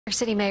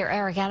City Mayor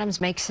Eric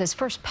Adams makes his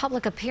first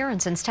public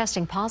appearance since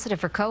testing positive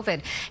for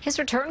COVID. His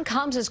return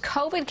comes as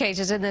COVID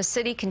cases in the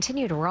city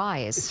continue to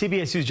rise.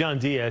 CBS News' John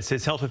Diaz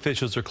says health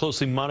officials are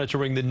closely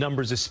monitoring the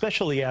numbers,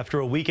 especially after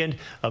a weekend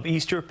of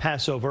Easter,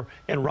 Passover,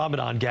 and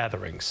Ramadan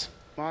gatherings.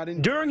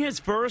 During his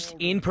first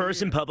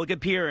in-person public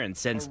appearance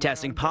since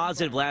testing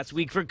positive last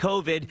week for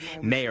COVID,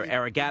 Mayor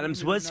Eric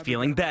Adams was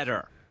feeling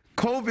better.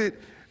 COVID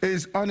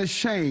is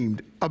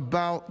unashamed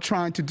about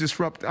trying to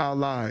disrupt our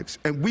lives,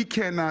 and we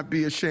cannot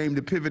be ashamed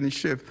to pivot and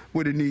shift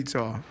where the needs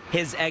are.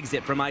 His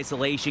exit from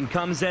isolation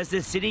comes as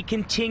the city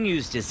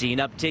continues to see an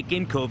uptick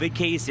in COVID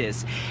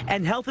cases,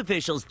 and health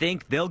officials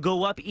think they'll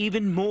go up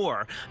even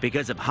more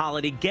because of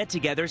holiday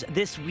get-togethers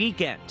this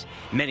weekend.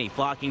 Many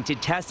flocking to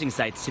testing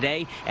sites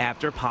today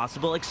after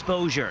possible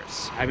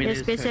exposures.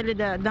 Especially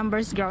the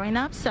numbers growing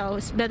up, so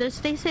it's better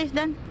stay safe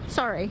than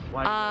sorry.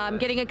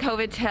 Getting a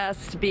COVID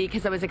test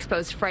because I was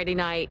exposed Friday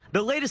night.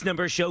 The latest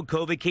numbers show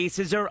COVID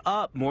cases are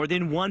up more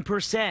than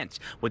 1%,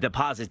 with the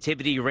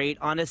positivity rate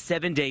on a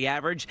 7-day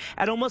average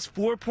at almost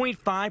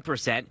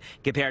 4.5%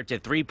 compared to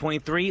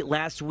 3.3%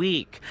 last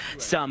week.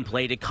 Some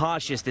played it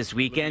cautious this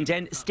weekend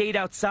and stayed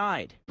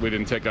outside. We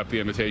didn't take up the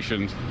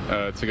invitation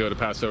to go to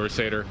Passover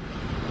Seder,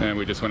 and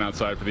we just went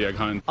outside for the egg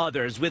hunt.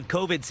 Others with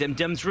COVID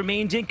symptoms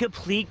remained in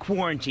complete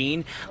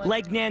quarantine,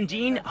 like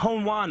Nandine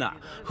Honwana,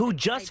 who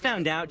just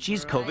found out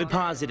she's COVID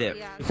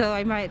positive. So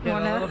I might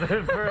want to. A little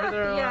bit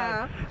further.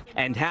 Yeah.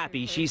 And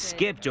happy she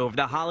skipped over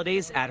the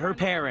holidays at her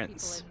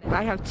parents'.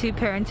 I have two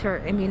parents who are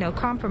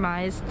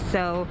immunocompromised,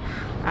 so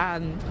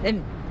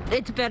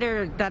it's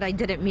better that I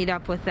didn't meet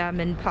up with them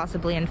and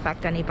possibly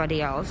infect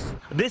anybody else.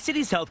 The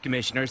city's health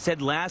commissioner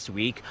said last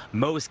week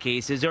most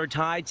cases are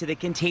tied to the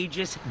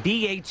contagious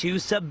BA2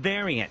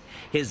 subvariant.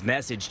 His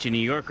message to New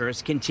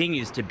Yorkers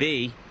continues to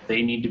be,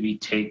 they need to be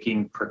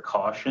taking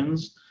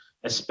precautions,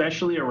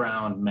 especially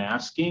around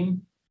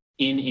masking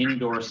in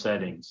indoor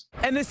settings.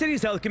 And the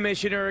city's health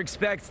commissioner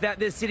expects that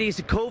the city's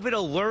COVID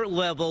alert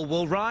level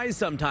will rise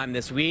sometime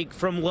this week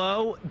from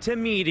low to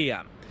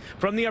medium.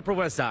 From the Upper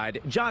West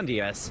Side, John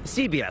Diaz,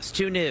 CBS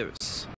 2 News.